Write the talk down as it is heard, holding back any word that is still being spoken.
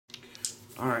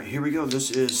Alright, here we go. This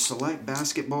is Select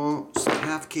Basketball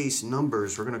half case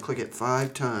numbers. We're going to click it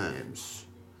 5 times.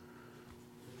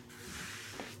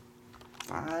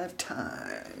 5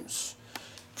 times.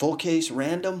 Full case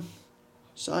random.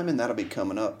 Simon, that'll be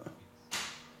coming up.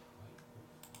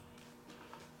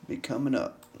 Be coming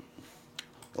up.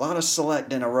 A lot of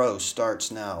select in a row starts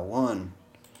now. 1,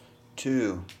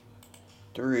 2,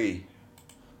 3,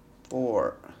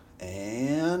 4,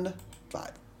 and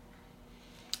 5.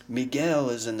 Miguel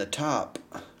is in the top.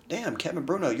 Damn, Kevin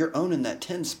Bruno, you're owning that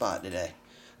 10 spot today.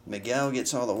 Miguel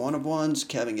gets all the 1 of 1s.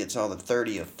 Kevin gets all the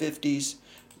 30 of 50s.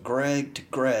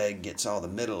 Greg gets all the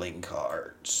middling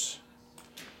cards.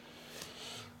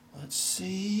 Let's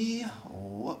see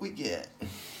what we get.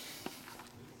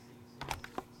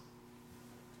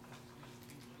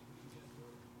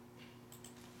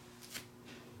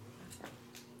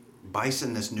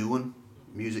 Bison, this new one,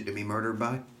 Music to Be Murdered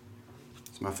By.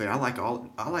 It's my favorite.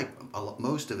 I like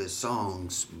most of his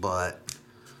songs, but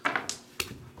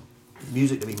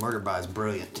Music to Be Murdered By is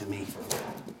brilliant to me.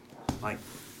 Like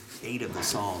 8 of the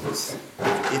songs.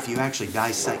 If you actually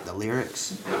dissect the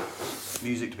lyrics,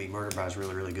 Music to Be Murdered By is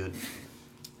really, really good.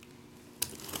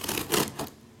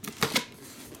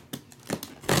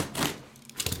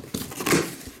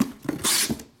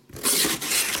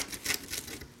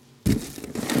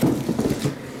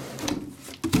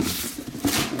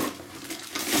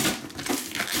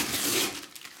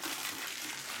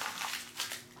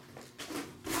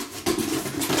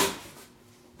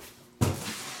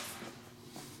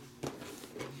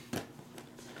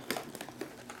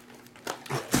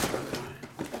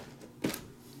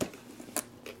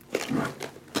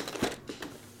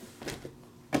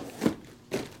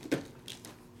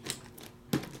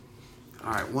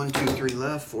 Alright, 1, 2, 3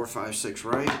 left, 4, 5, 6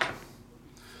 right.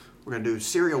 We're going to do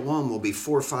serial 1 will be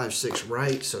 4, 5, 6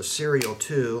 right, so serial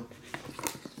 2,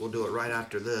 we'll do it right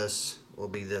after this, will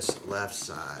be this left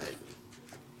side.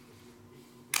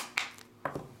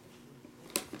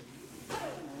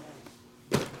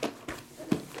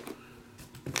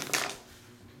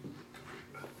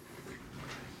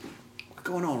 What's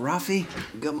going on, Rafi?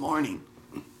 Good morning.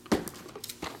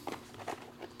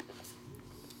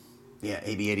 Yeah,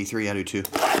 AB83, I do too.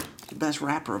 The best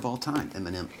rapper of all time,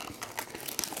 Eminem.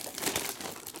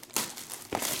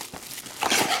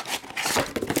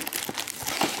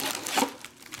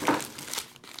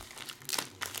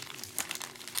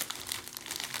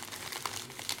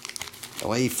 The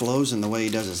way he flows and the way he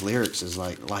does his lyrics is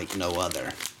like no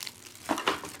other.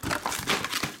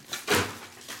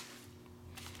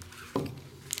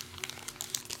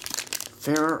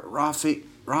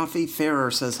 Rafi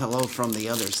Ferrer says hello from the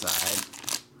other side.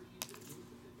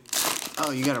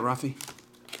 Oh, you got it, Rafi?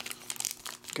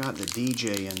 Got the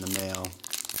DJ in the mail.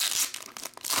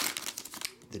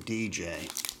 The DJ.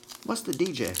 What's the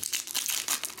DJ?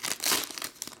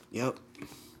 Yep.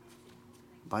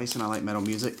 Bison, I like metal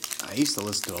music. I used to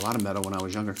listen to a lot of metal when I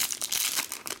was younger.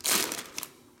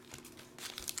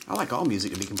 I like all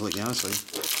music, to be completely honest with you.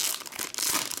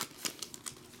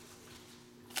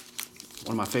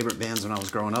 One of my favorite bands when I was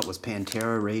growing up was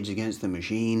Pantera, Rage Against the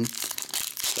Machine,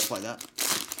 stuff like that.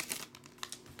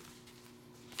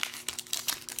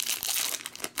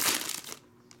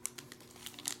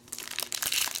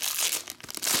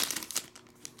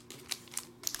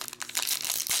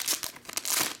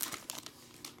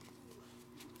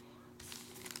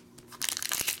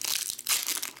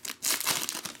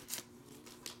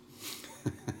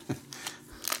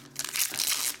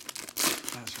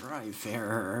 That's right,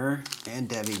 Ferrer and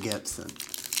Debbie Gibson.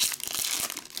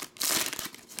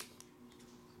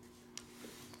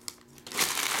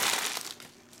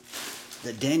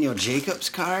 The Daniel Jacobs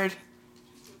card.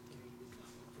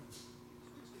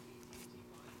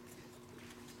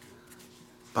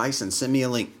 Bison, send me a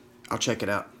link. I'll check it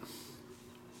out.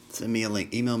 Send me a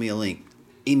link. Email me a link.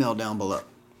 Email down below.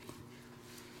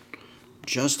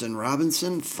 Justin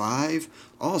Robinson, 5.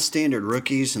 All standard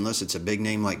rookies, unless it's a big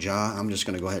name like Ja. I'm just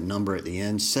going to go ahead and number at the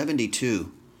end.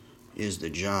 72 is the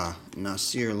Ja.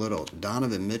 Nasir Little.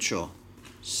 Donovan Mitchell,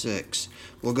 6.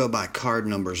 We'll go by card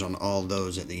numbers on all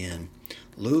those at the end.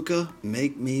 Luka,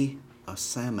 make me a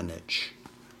Samanich.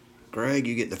 Greg,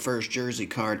 you get the first jersey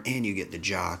card and you get the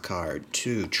Ja card.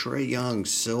 2. Trae Young,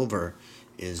 silver,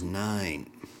 is 9.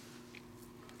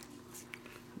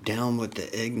 Down with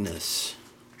the Ignis.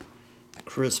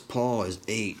 Chris Paul is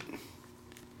 8.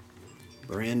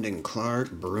 Brandon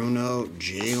Clark, Bruno,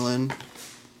 Jalen,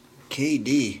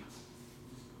 KD,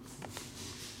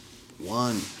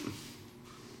 1.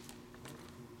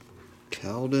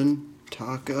 Keldon,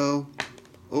 Taco.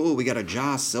 Oh, we got a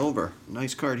Ja Silver.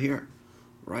 Nice card here.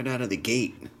 Right out of the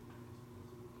gate.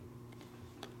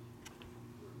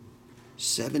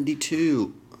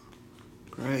 72.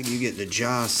 Greg, you get the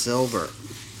Ja Silver.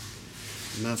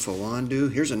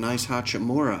 Mephiwandu. Here's a nice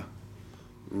Hachimura.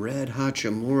 Red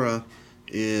Hachimura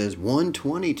is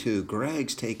 122.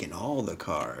 Greg's taking all the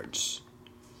cards.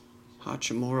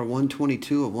 Hachimura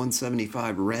 122 of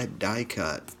 175. Red die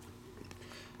cut.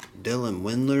 Dylan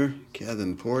Windler.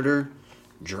 Kevin Porter.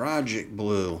 Dragic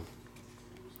Blue.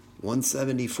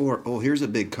 174. Oh, here's a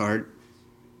big card.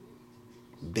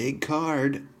 Big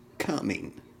card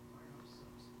coming.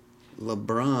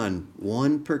 LeBron,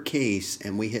 1 per case,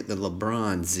 and we hit the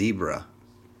LeBron Zebra.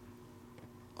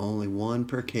 Only 1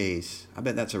 per case. I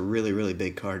bet that's a really, really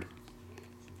big card.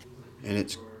 And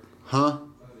it's, huh?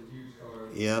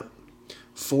 Yep.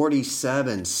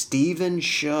 47, Steven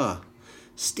Shaw.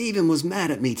 Steven was mad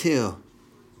at me too.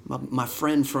 My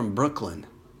friend from Brooklyn.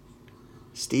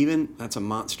 Steven, that's a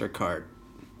monster card.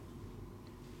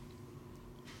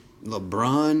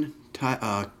 LeBron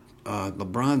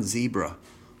Zebra.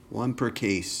 1 per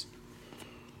case.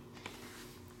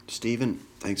 Steven,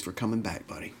 thanks for coming back,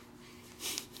 buddy.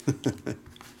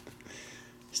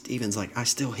 Steven's like, I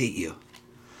still hate you.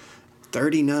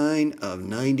 39 of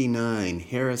 99.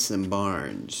 Harrison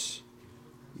Barnes.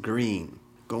 Green.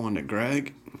 Going to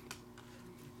Greg.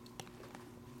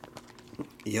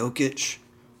 Jokic.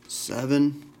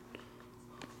 7.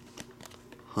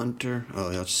 Hunter. Oh,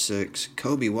 that's 6.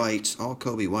 Kobe Whites. All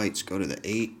Kobe Whites go to the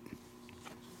 8.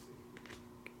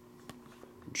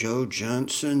 Joe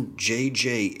Johnson.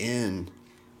 JJN.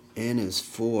 N is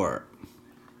 4.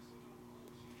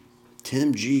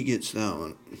 Tim G gets that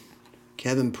one.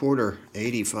 Kevin Porter,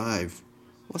 85.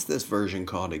 What's this version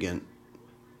called again?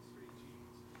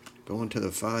 Going to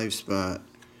the 5 spot.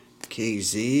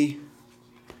 KZ.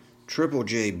 Triple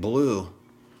J Blue,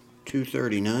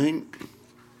 239.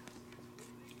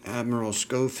 Admiral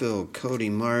Schofield, Cody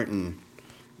Martin.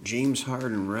 James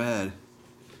Harden Red.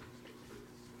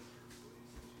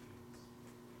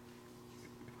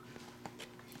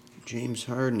 James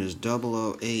Harden is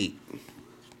 008.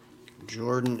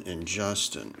 Jordan and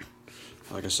Justin.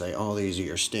 Like I say, all these are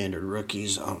your standard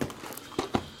rookies. I'll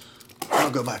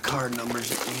go by card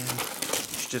numbers at the end.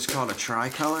 It's just called a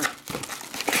tricolor.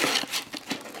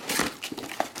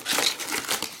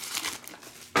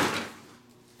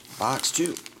 Box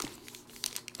 2.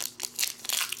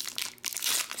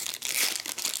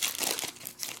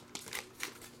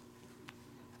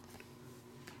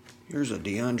 Here's a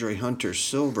DeAndre Hunter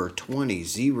Silver 20,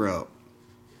 0.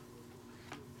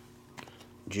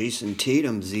 Jason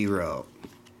Tatum 0.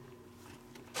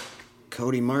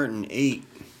 Cody Martin 8.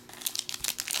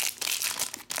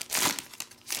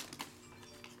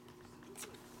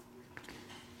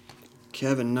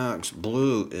 Kevin Knox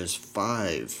Blue is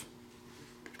 5.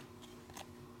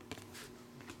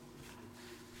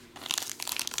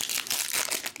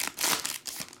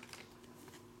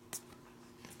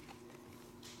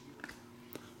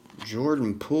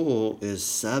 Jordan Poole is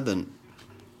 7.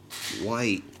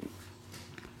 White.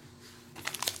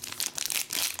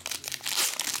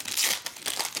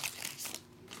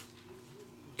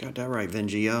 Got that right,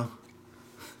 Vengio.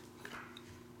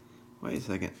 Wait a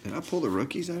second. Did I pull the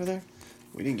rookies out of there?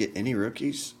 We didn't get any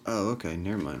rookies? Oh, okay.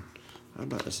 Never mind. I was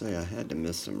about to say I had to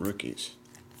miss some rookies.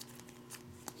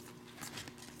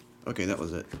 Okay, that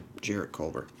was it. Jarrett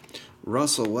Culver.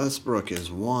 Russell Westbrook is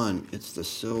 1. It's the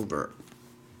silver.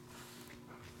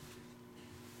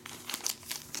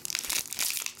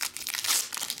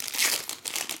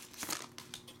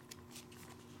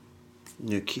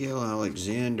 Nikhil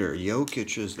Alexander.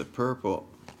 Jokic is the purple.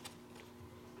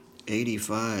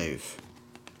 85.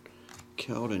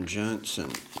 Keldon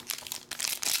Johnson.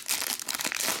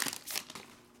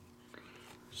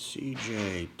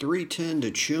 CJ. 310 to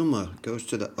Chuma. Goes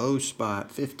to the O spot.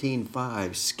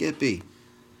 15-5. Skippy.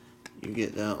 You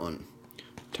get that one.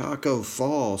 Taco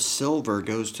Fall. Silver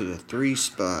goes to the 3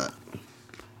 spot.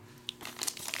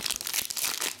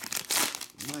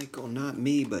 Michael, not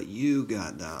me, but you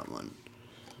got that one.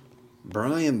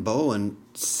 Brian Bowen,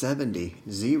 70,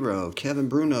 0. Kevin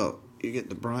Bruno, you get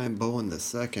the Brian Bowen the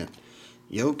 2nd.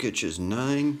 Jokic is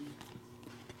 9.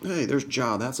 Hey, there's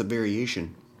Ja. That's a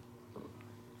variation.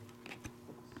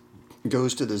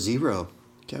 Goes to the 0.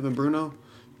 Kevin Bruno,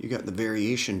 you got the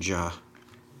variation Ja.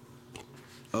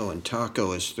 Oh, and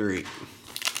Taco is 3.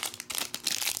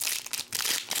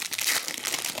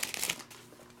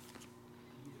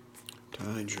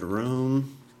 Ty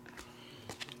Jerome.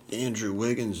 Andrew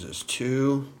Wiggins is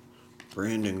 2.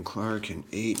 Brandon Clark and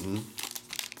Ayton.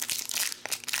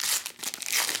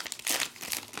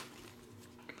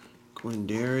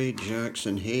 Quindary,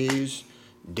 Jackson Hayes.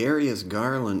 Darius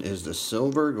Garland is the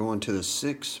silver, going to the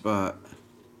 6th spot.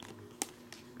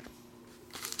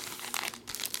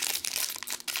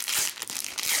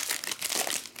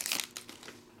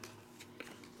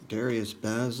 Darius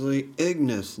Basley.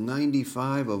 Ignis,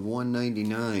 95 of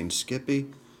 199. Skippy,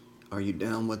 are you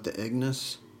down with the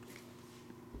Ignis?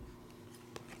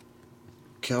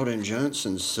 Keldon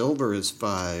Johnson, silver is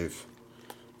 5.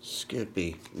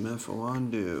 Skippy,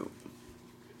 Mephiwandu.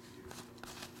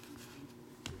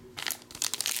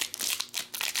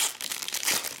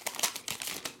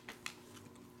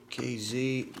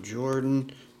 KZ,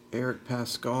 Jordan, Eric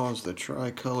Pascal's the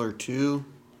tricolor 2.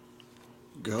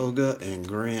 Goga and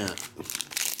Grant.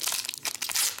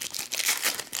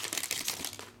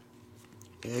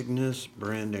 Ignis,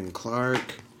 Brandon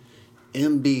Clark.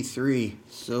 MB3,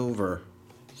 silver,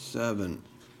 7.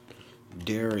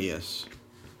 Darius.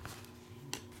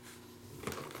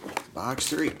 Box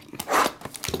 3.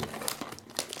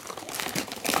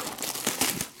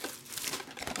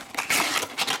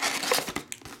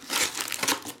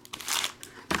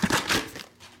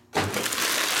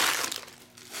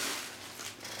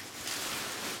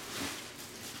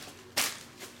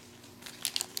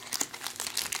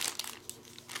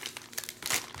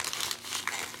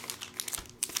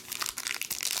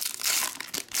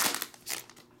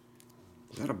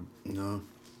 Is that a... no.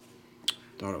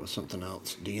 Thought it was something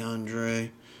else.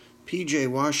 DeAndre. PJ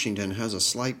Washington has a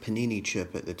slight Panini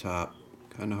chip at the top.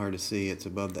 Kind of hard to see. It's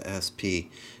above the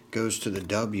SP. Goes to the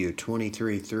W.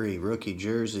 23-3. Rookie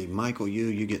jersey. Michael Yu,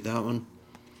 you get that one.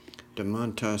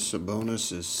 Domantas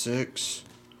Sabonis is 6.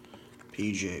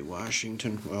 PJ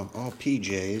Washington. Well, all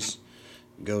PJs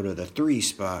go to the 3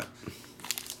 spot.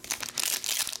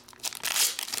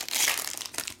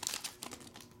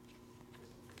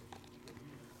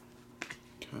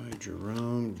 Ty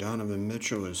Jerome. Donovan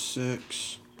Mitchell is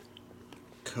 6.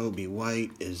 Kobe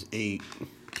White is 8.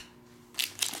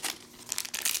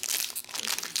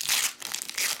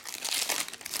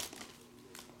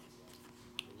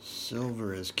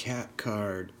 Silver is Cat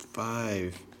Card,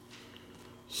 5.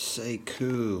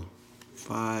 Sekou,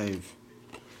 5.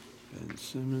 Ben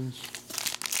Simmons.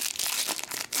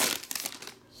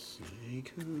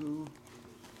 Sekou.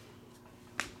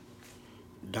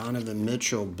 Donovan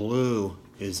Mitchell, blue,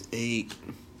 is 8.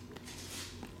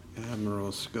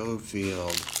 Admiral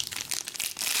Schofield.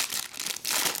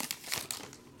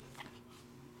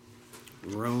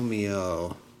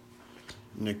 Romeo.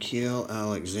 Nikhil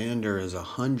Alexander is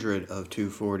 100 of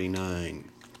 249.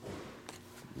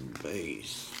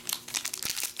 Base.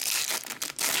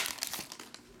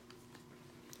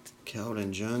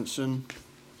 Keldon Johnson.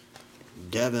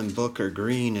 Devin Booker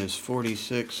Green is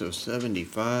 46 of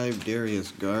 75.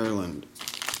 Darius Garland.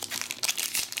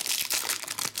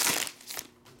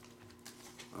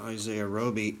 Isaiah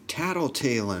Roby.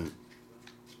 Tattletalen,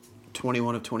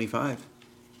 21 of 25.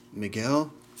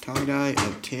 Miguel Tie-Dye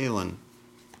of Talon.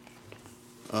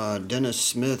 Dennis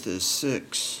Smith is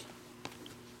 6.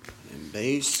 And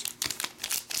base.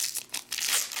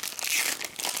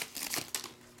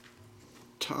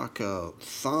 Taco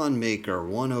Thonmaker,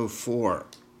 104.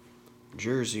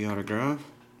 Jersey autograph.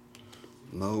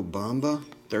 Mo Bamba,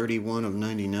 31 of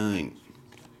 99.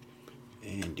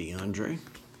 And DeAndre.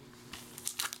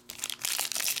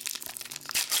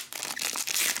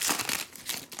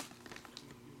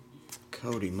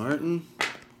 Cody Martin.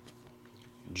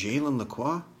 Jalen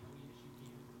Lacroix.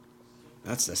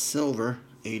 That's the silver,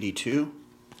 82.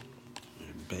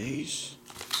 And base.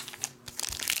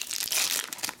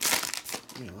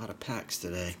 A lot of packs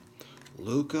today.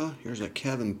 Luca. Here's a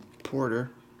Kevin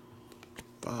Porter.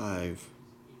 5.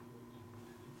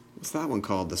 What's that one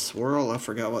called? The Swirl? I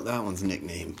forgot what that one's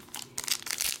nickname.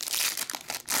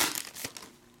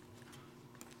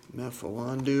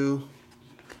 Mephiwandu.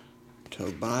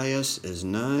 Tobias is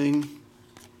 9.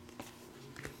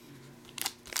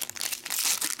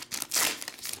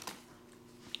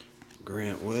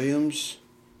 Grant Williams.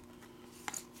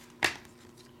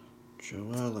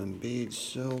 Joel Embiid,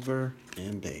 silver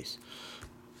and base.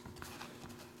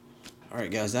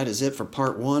 Alright guys, that is it for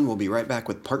part 1. We'll be right back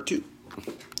with part 2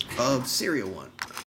 of Serial 1.